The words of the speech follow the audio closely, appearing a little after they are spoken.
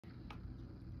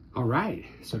All right,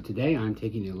 so today I'm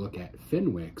taking a look at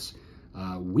Fenwick's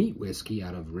wheat whiskey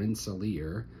out of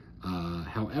Rensselaer.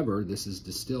 However, this is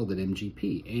distilled at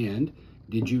MGP. And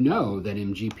did you know that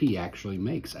MGP actually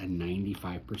makes a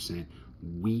 95%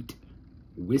 wheat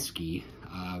whiskey,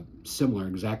 similar,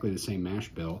 exactly the same mash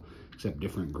bill, except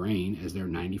different grain, as their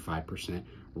 95%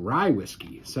 rye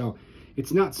whiskey. So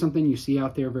it's not something you see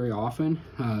out there very often.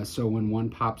 So when one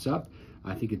pops up,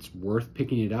 I think it's worth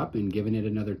picking it up and giving it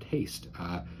another taste.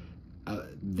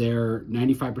 Their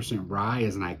 95% rye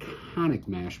is an iconic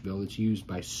mash bill that's used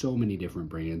by so many different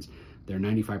brands. Their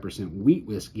 95% wheat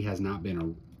whiskey has not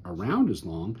been around as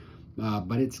long,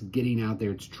 but it's getting out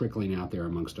there, it's trickling out there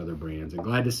amongst other brands. I'm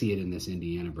glad to see it in this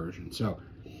Indiana version. So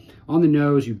on the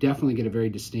nose, you definitely get a very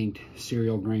distinct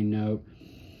cereal grain note.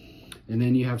 And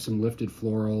then you have some lifted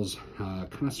florals,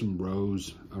 kind of some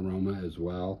rose aroma as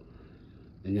well.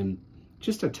 And then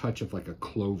just a touch of like a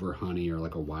clover honey or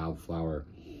like a wildflower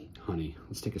honey.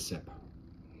 Let's take a sip.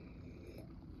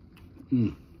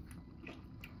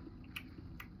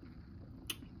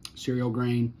 Cereal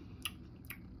grain.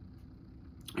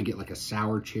 I get like a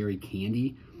sour cherry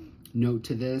candy note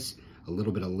to this, a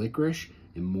little bit of licorice,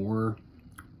 and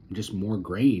just more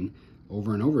grain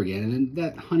over and over again. And then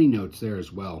that honey note's there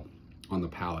as well on the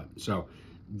palate. So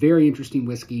very interesting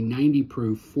whiskey, 90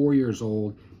 proof, 4 years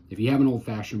old. If you have an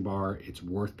old-fashioned bar, it's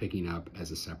worth picking up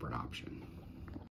as a separate option.